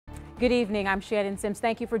Good evening. I'm Shannon Sims.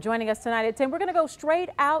 Thank you for joining us tonight at 10. We're going to go straight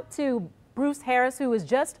out to Bruce Harris, who was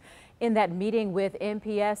just in that meeting with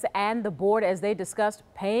MPS and the board as they discussed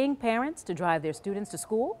paying parents to drive their students to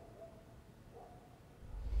school.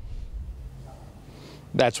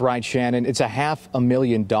 That's right, Shannon. It's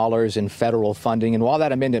 $500,000 in federal funding. And while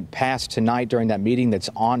that amendment passed tonight during that meeting that's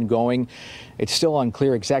ongoing, it's still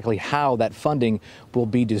unclear exactly how that funding will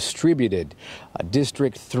be distributed.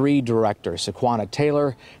 District 3 Director Saquana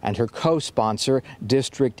Taylor and her co-sponsor,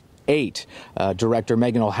 District 8 Director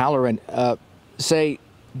Megan O'Halloran, say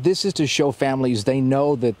this is to show families they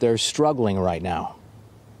know that they're struggling right now.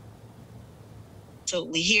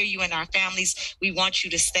 We hear you and our families. We want you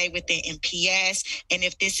to stay within MPS. And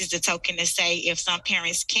if this is a token to say, if some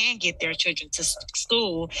parents can get their children to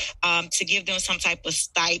school, to give them some type of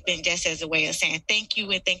stipend, just as a way of saying thank you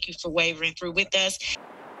and thank you for wavering through with us.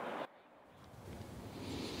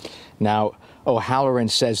 Now, O'Halloran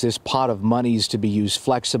says this pot of money is to be used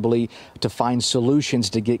flexibly to find solutions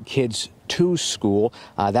to get kids to school.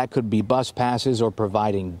 That could be bus passes or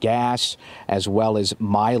providing gas, as well as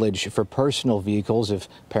mileage for personal vehicles if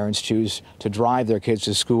parents choose to drive their kids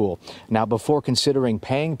to school. Now, before considering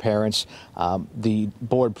paying parents, the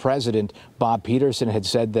board president, Bob Peterson, had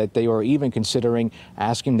said that they were even considering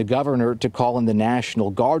asking the governor to call in the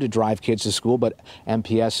National Guard to drive kids to school. But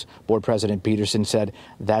MPS board president Peterson said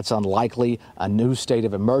that's unlikely. A new state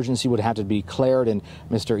of emergency would have to be declared, and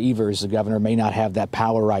Mr. Evers, the governor, may not have that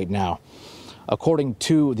power right now. According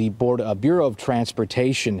to the Bureau of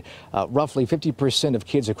Transportation, roughly 50% of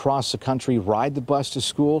kids across the country ride the bus to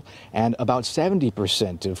school, and about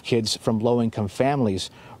 70% of kids from low-income families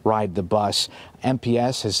ride the bus.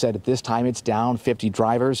 MPS has said at this time it's down 50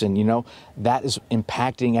 drivers, and, you know, that is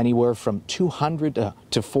impacting anywhere from 200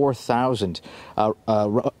 to 4,000,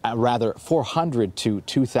 rather 400 to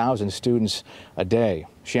 2,000 students a day.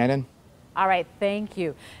 Shannon? All right, thank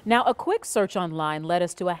you. Now, a quick search online led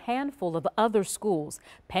us to a handful of other schools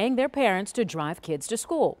paying their parents to drive kids to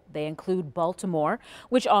school. They include Baltimore,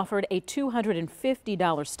 which offered a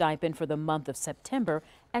 $250 stipend for the month of September,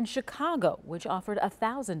 and Chicago, which offered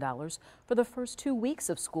 $1,000 for the first 2 weeks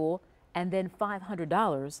of school and then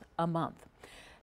 $500 a month.